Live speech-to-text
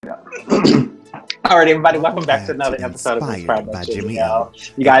All right, everybody, welcome Welcome back to back to another episode of Inspired Inspired by by Jimmy Jimmy L. L,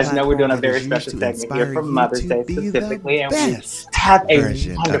 You a guys know we're doing platform a that very is used special to segment here inspire for you Mother's to Day be the specifically, and we best have a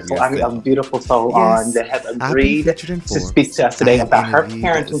version of wonderful, a yourself. beautiful soul on Yes, that has I've been agreed featured in to speak Forbes. to us I today have about her interviewed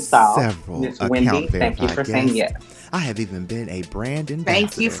parenting style. several Miss account Wendy, thank you verified for saying guests. yes. I have even been a brand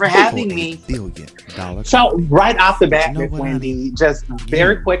Thank you ambassador for for having a me. billion-dollar So, company. right off the But you bat, know Miss what, honey? Wendy, just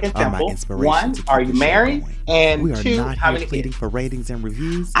very You quick and are my simple. inspiration One, to are keep you the show married? going. And We are two, not how here many pleading kids? for ratings and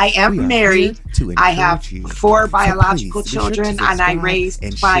reviews. I am We are married. here to I have encourage you. 4 So biological please be sure to children, and I subscribe raised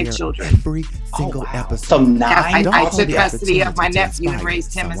and 5 share children. every Oh, single wow. episode. So, Yes, 9? Don't I hold took the custody of my opportunity to nephew and inspire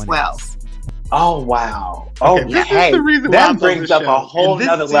raised him as someone well. else. Oh, wow. Okay, Okay. this is the reason why I That love brings the up a show. whole And this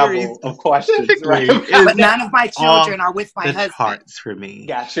nother series level of questions, right? specifically is But none of my children off are with my the husband. charts for me.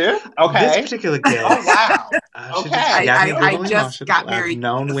 Gotcha. This Okay. particular Oh, guest, wow. she just Okay. got me a I little just emotional. got I've married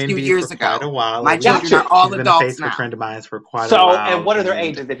known a few Wendy years for quite a ago. while. My children are Gotcha. all She's been a adults Facebook now. friend of mine for quite a So, while. and what are their And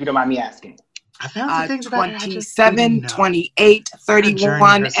ages, if you don't mind me asking? I found some things about her I just didn't 27, know. 28, Her journey,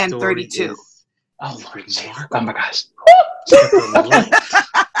 31, her and story 32. Oh, is Lord Jesus. remarkable. Oh, my gosh. But the light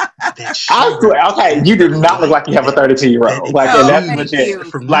that she I swear. Okay, reflects, you do the not look light like you have a that 32-year-old. Like, and Oh, that's exudes thank legit.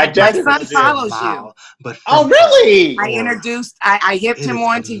 you. from Like, not that just My is son us for a legit. follows you. mile, but Oh, from her really? core. I hipped It him is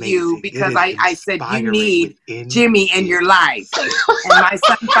onto you amazing. It because is I said you inspiring need within Jimmy in your you. life. And my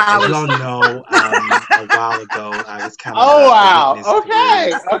son As follows you all you. know, a while ago, I was kind of Oh, a wow. witness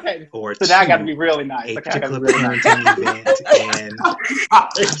Okay. through Okay. or So now I got to be to really nice. a Okay, I got to particular be really nice. parenting event, and I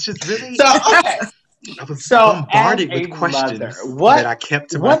was just really, So, okay. I was So, as bombarded a with mother, questions that I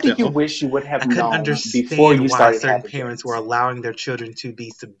kept to what do you myself. wish you would have I couldn't known before understand you why started certain having parents were kids? allowing their children to be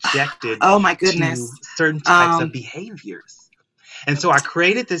subjected Oh my to goodness. certain types of Um, behaviors. And so I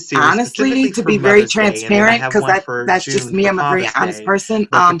created this series Honestly, specifically to for be very Mother's Day, and then I transparent, have because one for that's just June me. for I'm a very Father's honest Day. person.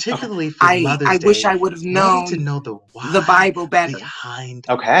 But Okay. particularly for I Mother's wish Day, I would have wanting to known know the the why Bible better behind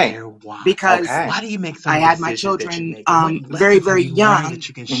Okay. their why. because Okay. Why do you make some I of the had my decisions that you children make? And what very, lessons have very you learned young, that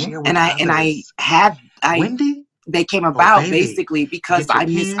you can Mhm. share with and others? I Wendy they came or about baby? basically because Get your I pen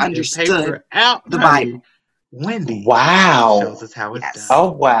and misunderstood paper out, the honey. Bible. Wendy shows Wow. us how it's Yes. done.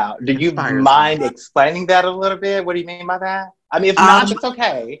 Oh, wow. Do you Inspires me. mind explaining that a little bit? What do you mean by that? I mean, if not, Um, it's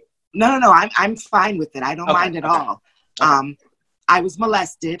okay. no. I'm fine with it. I don't Okay. mind at Okay. all. Okay. I was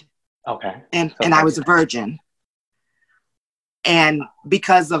molested, Okay. and So I sorry was to a hear virgin. And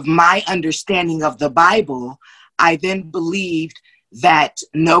because of my understanding of the Bible, I then believed that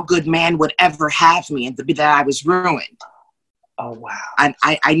no good man would ever have me and that I was ruined. that. Oh, wow. And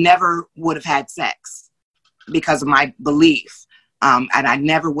I never would have had sex because of my belief. And I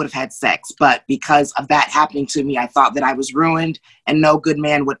never would have had sex. But because of that happening to me, I thought that I was ruined and no good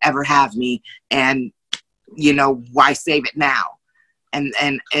man would ever have me. And, why save it now? And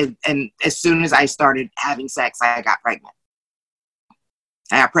as soon as I started having sex, I got pregnant.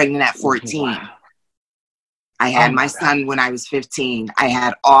 I got pregnant at 14. Wow. I had Oh, my my son when I was 15. I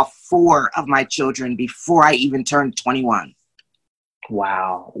had all 4 of my children before I even turned 21.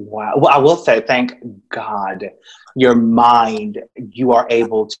 Wow. Wow. Well, I will say, thank God, your mind, you are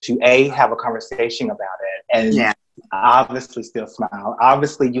able to, have a conversation about it. And Yeah. obviously still smile.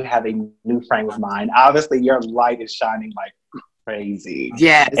 Obviously, you have a new frame of mind. Obviously, your light is shining like crazy.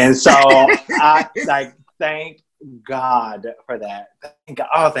 Yes. And so I thank God for that. Thank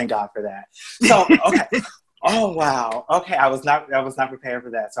God for that. So, okay. Oh, wow. Okay. I was not prepared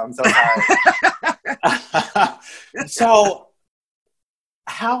for that. So I'm so sorry. So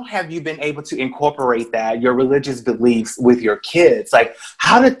how have you been able to incorporate your religious beliefs with your kids? Like,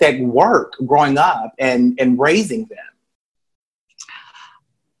 how did that work growing up and raising them?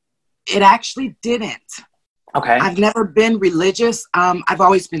 It actually didn't. Okay. I've never been religious. I've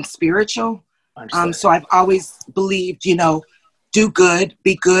always been spiritual. So I've always believed, do good,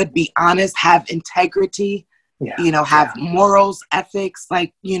 be honest, have integrity, have morals, ethics,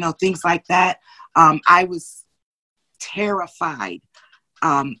 things like that. I was terrified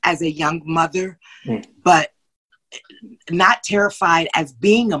as a young mother, but not terrified as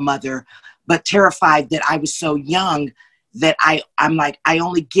being a mother, but terrified that I was so young that I'm like, I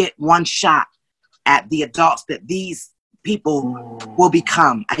only get one shot at the adults that these people will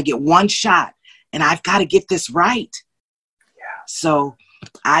become. I get one shot and I've got to get this right. Yeah. So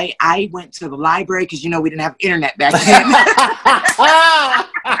I went to the library because, we didn't have internet back then.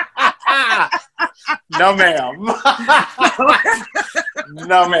 No, ma'am.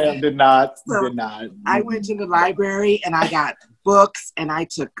 No, ma'am, did not. I went to the library and I got books and I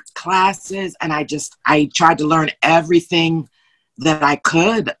took classes and I tried to learn everything that I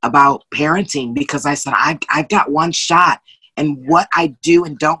could about parenting because I said, I've got one shot and what I do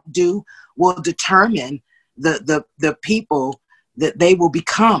and don't do will determine the people that they will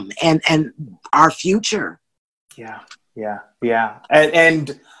become and our future. Yeah.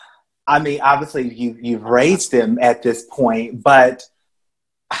 And I mean, obviously you've raised them at this point, but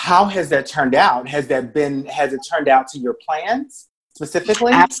how has that turned out? Has it turned out to your plans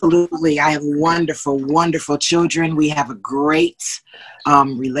specifically? Absolutely. I have wonderful, wonderful children. We have a great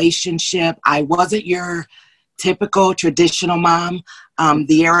relationship. I wasn't your typical traditional mom.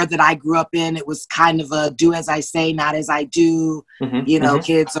 The era that I grew up in, it was kind of a do as I say, not as I do.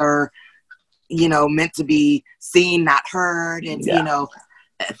 Kids are, meant to be seen, not heard, and,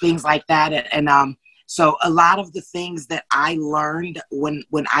 things like that. And so a lot of the things that I learned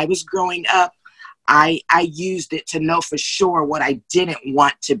when I was growing up, I used it to know for sure what I didn't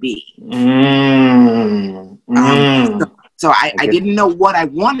want to be. So I didn't know what I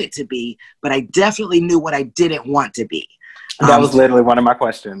wanted to be, but I definitely knew what I didn't want to be. That was literally one of my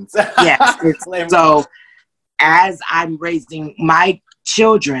questions. Yes. So as I'm raising my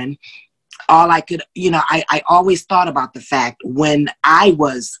children, all I could, I always thought about the fact when I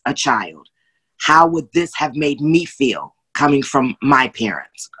was a child, how would this have made me feel coming from my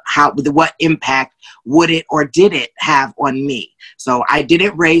parents? What impact would it or did it have on me? So I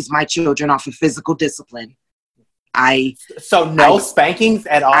didn't raise my children off of physical discipline. No spankings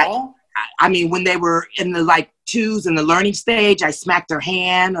at all? I mean, when they were in the twos in the learning stage, I smacked their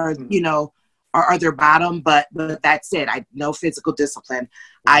hand or, or their bottom, but that's it. No physical discipline.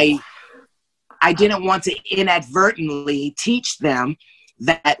 I didn't want to inadvertently teach them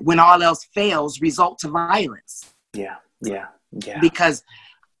that when all else fails, result to violence. Yeah. Because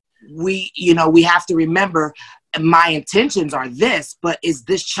we have to remember my intentions are this, but is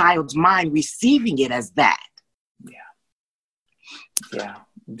this child's mind receiving it as that? Yeah.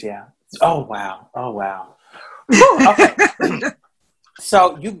 Oh, wow. Okay.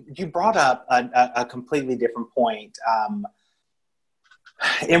 So you brought up a completely different point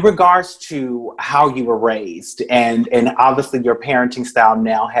in regards to how you were raised, and obviously your parenting style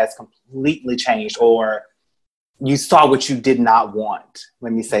now has completely changed, or you saw what you did not want.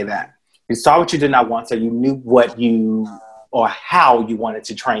 Let me say that. You saw what you did not want, so you knew how you wanted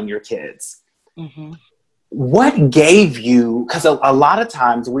to train your kids. Mm-hmm. What gave you, because a lot of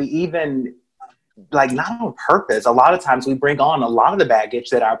times we even, not on purpose, a lot of times we bring on a lot of the baggage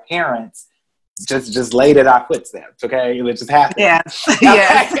that our parents just laid at our footsteps, okay? It just happened. Yes.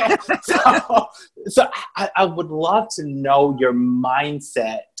 So I would love to know your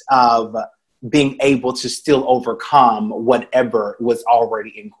mindset of being able to still overcome whatever was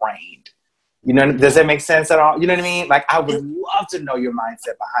already ingrained. Does that make sense at all? You know what I mean? I would love to know your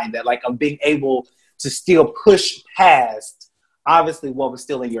mindset behind that, of being able to still push past, obviously, what was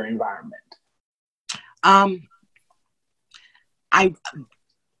still in your environment.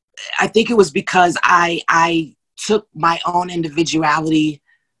 I think it was because I took my own individuality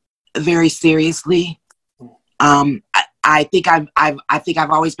very seriously. I think I've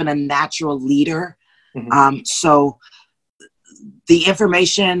always been a natural leader. Mm-hmm. So the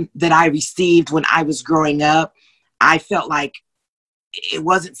information that I received when I was growing up, I felt like it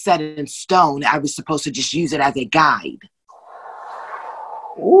wasn't set in stone. I was supposed to just use it as a guide.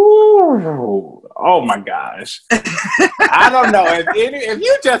 Ooh, oh my gosh. I don't know if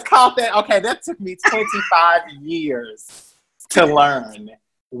you just caught that. Okay, that took me 25 years to learn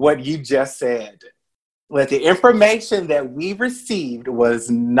what you just said. But the information that we received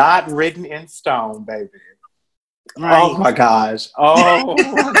was not written in stone, baby. Right. Oh my gosh.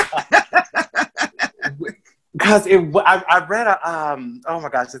 Because I read oh my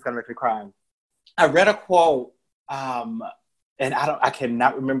gosh, it's gonna make me cry. I read a quote, and I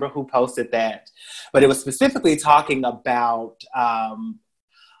cannot remember who posted that, but it was specifically talking about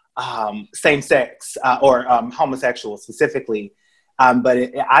same sex or homosexuals specifically.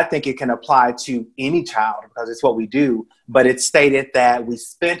 But I think it can apply to any child because it's what we do. But it stated that we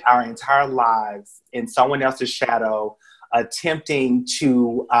spent our entire lives in someone else's shadow, attempting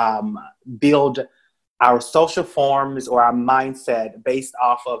to build our social forms or our mindset based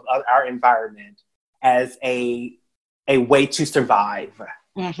off of our environment as a way to survive.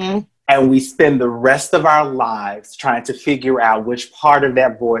 Mm-hmm. And we spend the rest of our lives trying to figure out which part of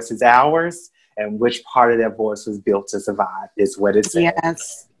that voice is ours and which part of that voice was built to survive is what it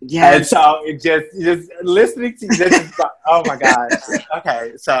says. Yes. And so it just listening to you, this is, oh my gosh.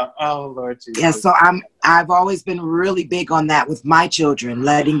 Okay. So, oh Lord Jesus. Yeah. So I've always been really big on that with my children,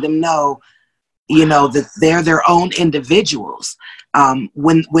 letting them know, that they're their own individuals.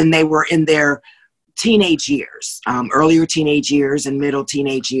 When they were in their teenage years, earlier teenage years and middle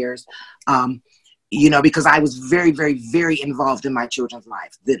teenage years, because I was very, very, very involved in my children's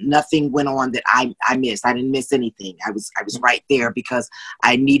life. That nothing went on that I missed. I didn't miss anything. I was right there because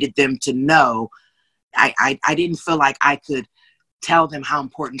I needed them to know. I didn't feel like I could tell them how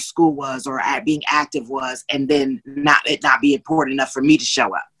important school was or being active was, and then not be important enough for me to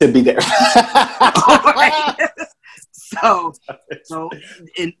show up. To be there. So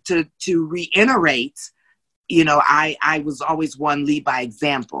to reiterate, I was always one lead by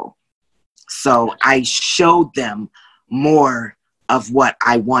example. So I showed them more of what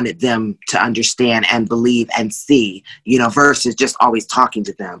I wanted them to understand and believe and see, versus just always talking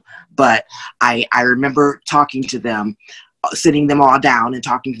to them. But I remember talking to them, sitting them all down and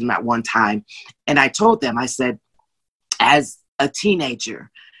talking to them at one time. And I told them, I said, as a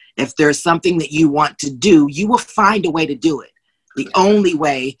teenager, if there's something that you want to do, you will find a way to do it. The only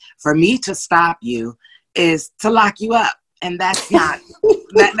way for me to stop you is to lock you up. And that's not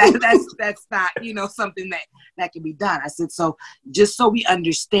that's not something that can be done. I said, so just so we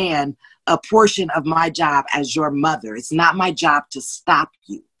understand, a portion of my job as your mother, it's not my job to stop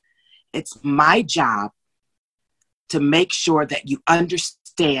you. It's my job to make sure that you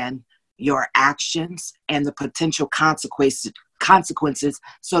understand your actions and the potential consequences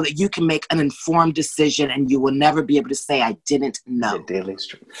so that you can make an informed decision, and you will never be able to say, I didn't know.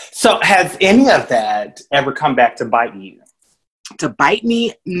 So has any of that ever come back to bite you? To bite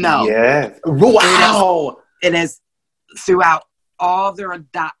me? No. Yes. Wow. It is throughout all their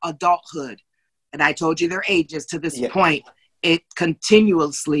adulthood. And I told you their ages to this point. It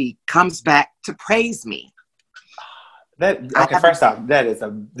continuously comes back to praise me. First off,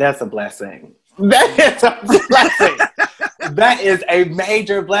 that's a blessing. That is a blessing. That is a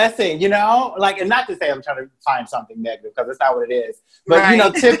major blessing, and not to say I'm trying to find something negative, because that's not what it is. But,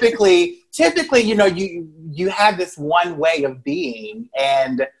 right. Typically, you have this one way of being.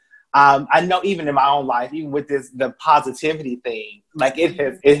 And I know even in my own life, even with the positivity thing, like it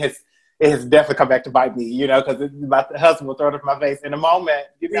has definitely come back to bite me, because my husband will throw it in my face in a moment,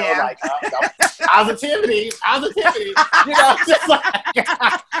 like, positivity,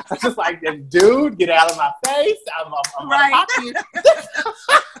 just like, dude, get out of my face. I'm right. you.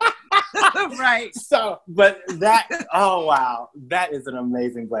 Right. So, but oh, wow, that is an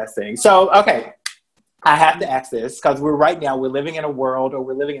amazing blessing. So, okay, I have to ask this, because we're living in a world, or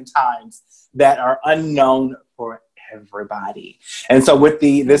we're living in times that are unknown for everybody. And so with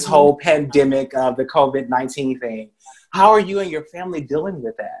this whole pandemic of the COVID-19 thing, how are you and your family dealing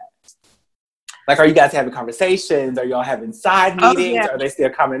with that? Like, are you guys having conversations? Are y'all having side meetings? Are they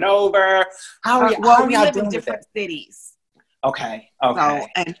still coming over? How are we live in different cities. Okay. So,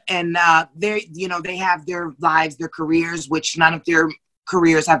 and they have their lives, their careers, which none of their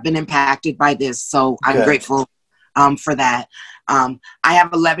careers have been impacted by this. So I'm grateful for that. I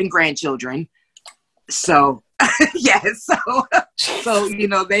have 11 grandchildren. So yes, so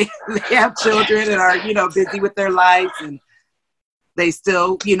they have children and are busy with their lives, and they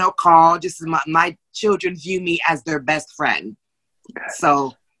still call. Just my children view me as their best friend,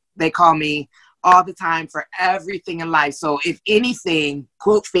 so they call me all the time for everything in life. So if anything,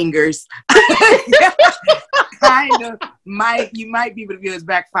 quote fingers, kind of you might be able to feel this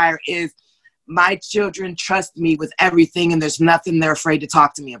backfire, is my children trust me with everything, and there's nothing they're afraid to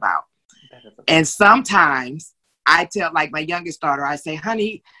talk to me about. And sometimes I tell, like my youngest daughter, I say,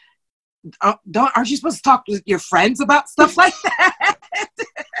 honey, aren't you supposed to talk to your friends about stuff like that?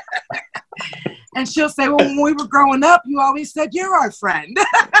 And she'll say, well, when we were growing up, you always said you're our friend.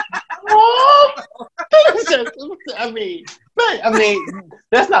 I mean,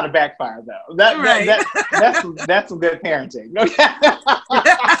 that's not a backfire though. That's some good parenting.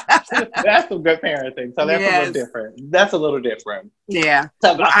 That's some good parenting. So that's a little different. That's a little different. Yeah.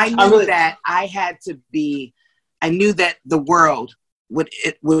 So I knew that I had to be. I knew that the world would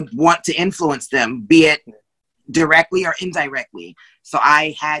want to influence them, be it directly or indirectly. So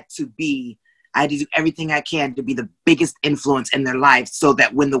I had to do everything I can to be the biggest influence in their life, so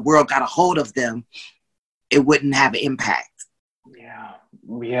that when the world got a hold of them, it wouldn't have an impact. Yeah.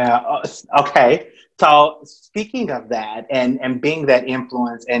 Okay. So speaking of that, and being that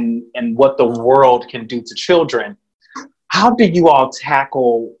influence, and what the world can do to children, how do you all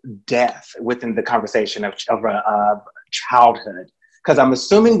tackle death within the conversation of childhood? Because I'm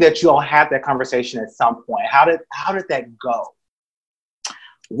assuming that you all had that conversation at some point. How did that go?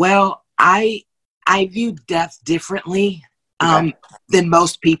 Well, I view death differently than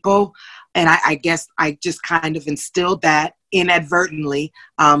most people. And I guess I just kind of instilled that inadvertently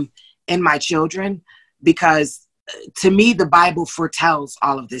in my children, because to me, the Bible foretells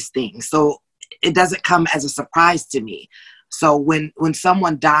all of these things. So it doesn't come as a surprise to me. So when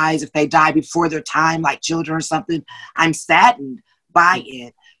someone dies, if they die before their time, like children or something, I'm saddened by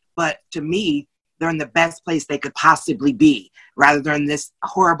it. But to me, they're in the best place they could possibly be, rather than this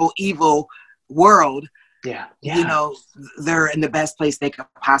horrible, evil world. Yeah. You know, they're in the best place they could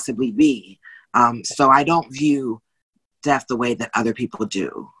possibly be. So I don't view death the way that other people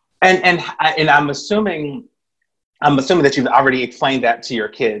do. And I'm assuming that you've already explained that to your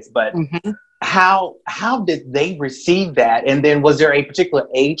kids, but how did they receive that? And then was there a particular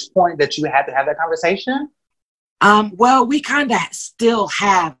age point that you had to have that conversation? Well, we kind of still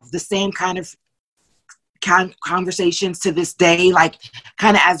have the same kind of conversations to this day, like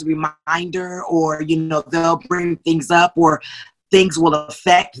kind of as a reminder, or, you know, they'll bring things up or things will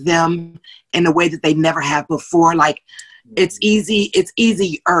affect them in a way that they never have before. Like it's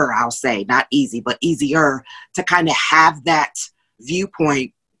easier, I'll say, not easy, but easier to kind of have that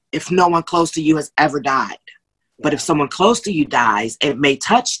viewpoint if no one close to you has ever died. But if someone close to you dies, it may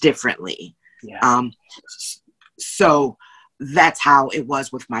touch differently. So that's how it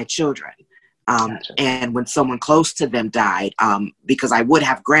was with my children. Gotcha. And when someone close to them died, because I would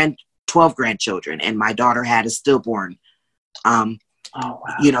have 12 grandchildren, and my daughter had a stillborn,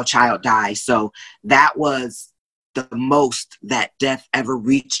 child die. So that was the most that death ever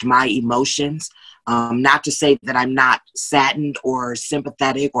reached my emotions. Not to say that I'm not saddened or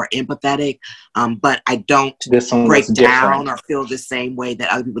sympathetic or empathetic, but I don't break down or feel the same way that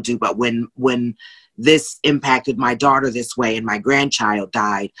other people do. But when this impacted my daughter this way and my grandchild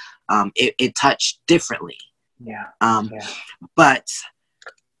died, it touched differently. But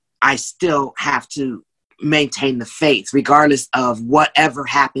I still have to maintain the faith, regardless of whatever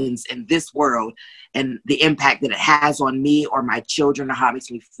happens in this world and the impact that it has on me or my children or how it makes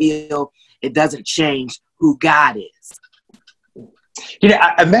me feel. It doesn't change who God is. You know,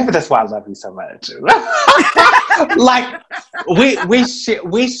 maybe that's why I love you so much. Like we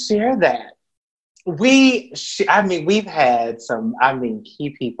share that. We've had some,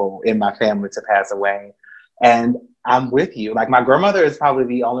 key people in my family to pass away, and I'm with you. Like my grandmother is probably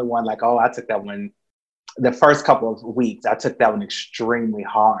the only one. Like, I took that one. The first couple of weeks, I took that one extremely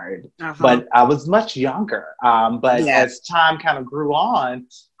hard, but I was much younger. But as time kind of grew on,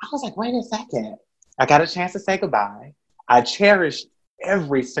 I was like, wait a second. I got a chance to say goodbye. I cherished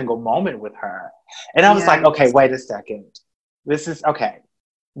every single moment with her. And I was like, okay, wait a second. This is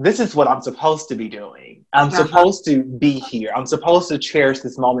what I'm supposed to be doing. I'm supposed to be here. I'm supposed to cherish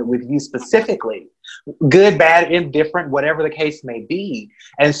this moment with you specifically. Good, bad, indifferent, whatever the case may be.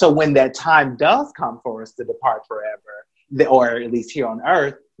 And so when that time does come for us to depart forever, or at least here on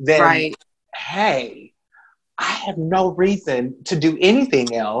earth, then, hey, I have no reason to do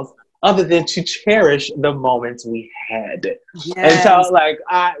anything else other than to cherish the moments we had. And so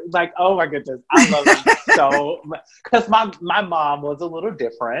oh my goodness, I love it so much. Because my mom was a little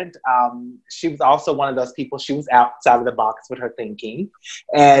different. She was also one of those people, she was outside of the box with her thinking.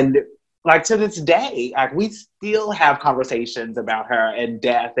 And like to this day, like we still have conversations about her and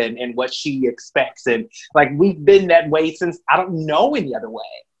death and what she expects. And like we've been that way since I don't know any other way.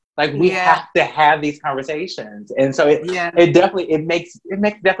 Like we have to have these conversations. And so it definitely makes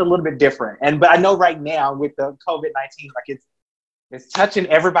death a little bit different. But I know right now with the COVID-19, like it's touching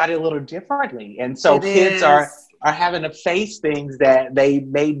everybody a little differently. And so kids are having to face things that they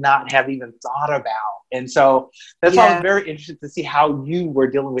may not have even thought about. And so that's why I was very interested to see how you were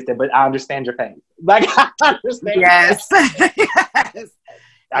dealing with it. But I understand your pain. Like I understand. Yes.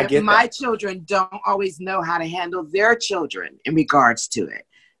 I get my children don't always know how to handle their children in regards to it.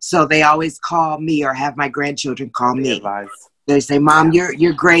 So they always call me or have my grandchildren call me. Advice. They say, Mom,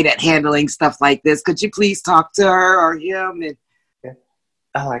 you're great at handling stuff like this. Could you please talk to her or him? And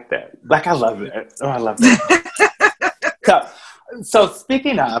I like that. Like, I love it. Oh, I love that. So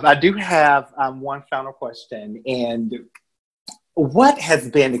speaking of, I do have one final question. And what has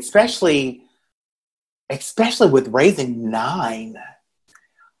been, especially with raising 9,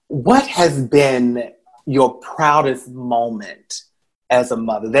 what has been your proudest moment as a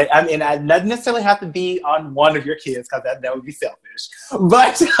mother? I not necessarily have to be on one of your kids, because that would be selfish.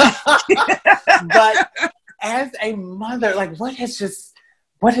 But but as a mother, like what has just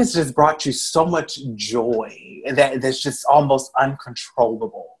brought you so much joy that's just almost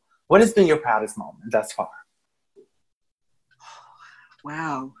uncontrollable? What has been your proudest moment thus far?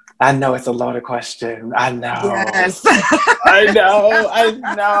 Wow. I know it's a loaded question. I know. Yes. I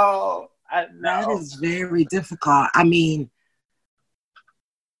know. That is very difficult. I mean,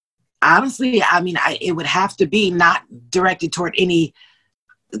 honestly, it would have to be not directed toward any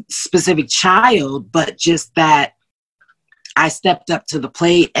specific child, but just that I stepped up to the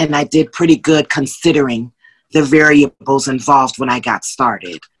plate and I did pretty good considering the variables involved when I got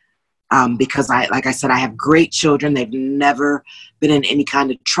started. Because like I said, I have great children. They've never been in any kind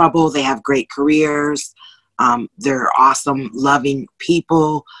of trouble. They have great careers. They're awesome, loving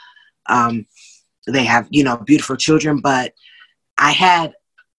people. They have, beautiful children, but I had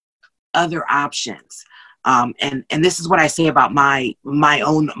other options. And this is what I say about my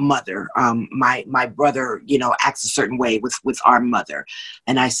own mother. My brother, acts a certain way with our mother.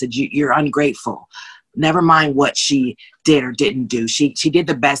 And I said, you're ungrateful. Never mind what she did or didn't do. She did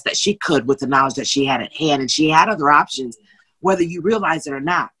the best that she could with the knowledge that she had at hand. And she had other options, whether you realize it or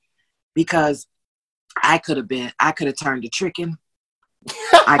not, because I could have turned to tricking.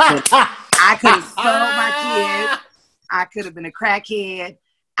 I could have sold my kid. I could have been a crackhead.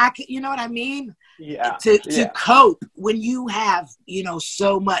 You know what I mean? Yeah. To cope when you have,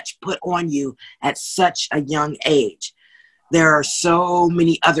 so much put on you at such a young age. There are so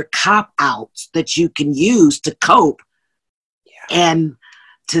many other cop-outs that you can use to cope and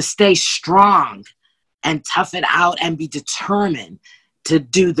to stay strong and tough it out and be determined to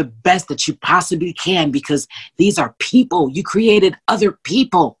do the best that you possibly can, because these are people. You created other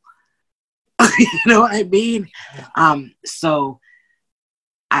people. You know what I mean? So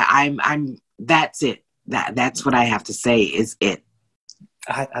I'm that's it. That's what I have to say is it.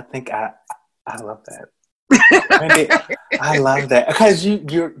 I think I love that. Wendy, I love that, because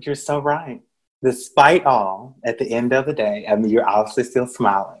you're so right. Despite all, at the end of the day, I mean, you're obviously still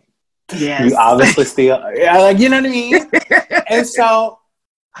smiling. Yes. You obviously still, like, you know what I mean? And so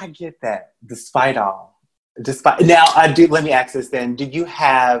I get that. Despite all, now let me ask this then. Do you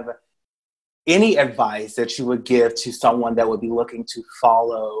have any advice that you would give to someone that would be looking to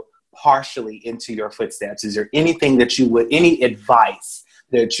follow partially into your footsteps? Is there anything that any advice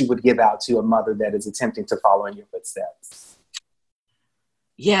that you would give out to a mother that is attempting to follow in your footsteps?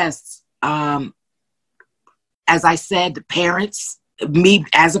 Yes. As I said, parents, me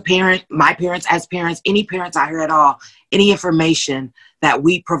as a parent, my parents as parents, any parents out here at all, any information that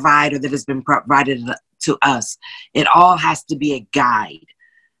we provide or that has been provided to us, it all has to be a guide.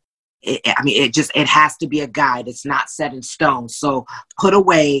 It has to be a guide. It's not set in stone. So put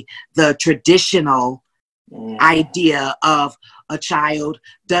away the traditional idea of a child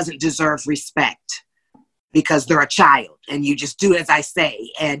doesn't deserve respect because they're a child and you just do as I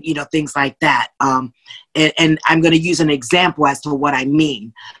say, and things like that. And I'm going to use an example as to what I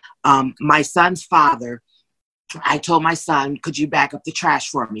mean. My son's father, I told my son, could you bag up the trash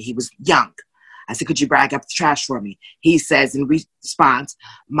for me? He was young. I said, could you bag up the trash for me? He says in response,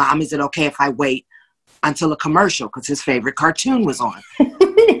 Mom, is it okay if I wait until a commercial? Because his favorite cartoon was on.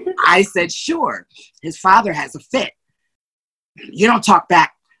 I said, sure. His father has a fit. You don't talk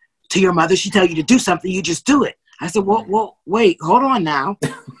back to your mother. She tell you to do something, you just do it. I said, well, wait, hold on now.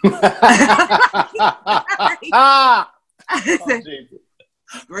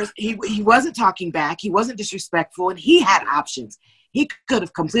 He wasn't talking back. He wasn't disrespectful, and he had options. He could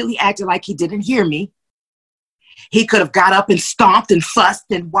have completely acted like he didn't hear me. He could have got up and stomped and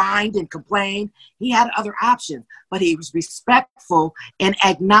fussed and whined and complained. He had other options, but he was respectful and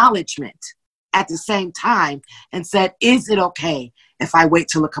acknowledgement at the same time and said, is it okay if I wait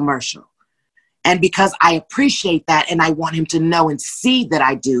till a commercial? And because I appreciate that and I want him to know and see that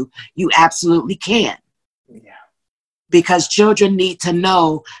I do, you absolutely can. Yeah. Because children need to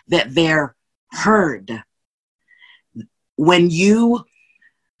know that they're heard. When you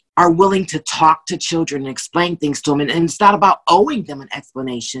are willing to talk to children and explain things to them, and it's not about owing them an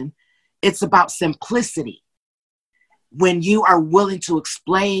explanation, it's about simplicity. When you are willing to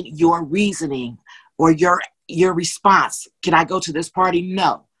explain your reasoning or your response, can I go to this party?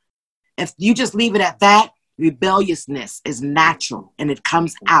 No. If you just leave it at that, rebelliousness is natural and it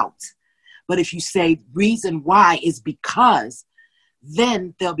comes out. But if you say reason why is because,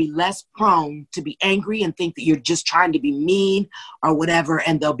 then they'll be less prone to be angry and think that you're just trying to be mean or whatever,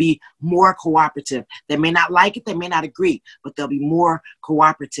 and they'll be more cooperative. They may not like it, they may not agree, but they'll be more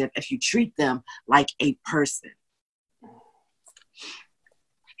cooperative if you treat them like a person.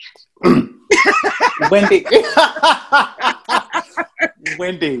 Wendy,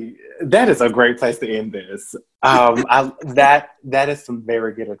 that is a great place to end this. That is some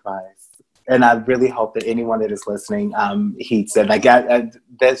very good advice. And I really hope that anyone that is listening heeds it. Like,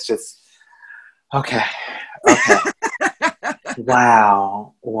 that's just, okay.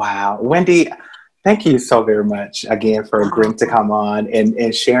 Wow. Wendy, thank you so very much again for agreeing to come on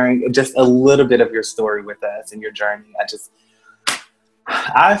and sharing just a little bit of your story with us and your journey.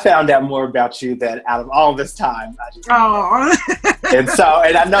 I found out more about you than out of all this time. And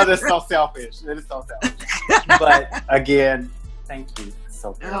I know that's so selfish. It is so selfish. But again, thank you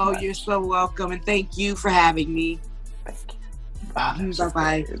so very much. You're so welcome. And thank you for having me. Thank you.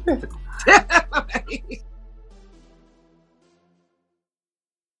 Bye-bye. Bye-bye.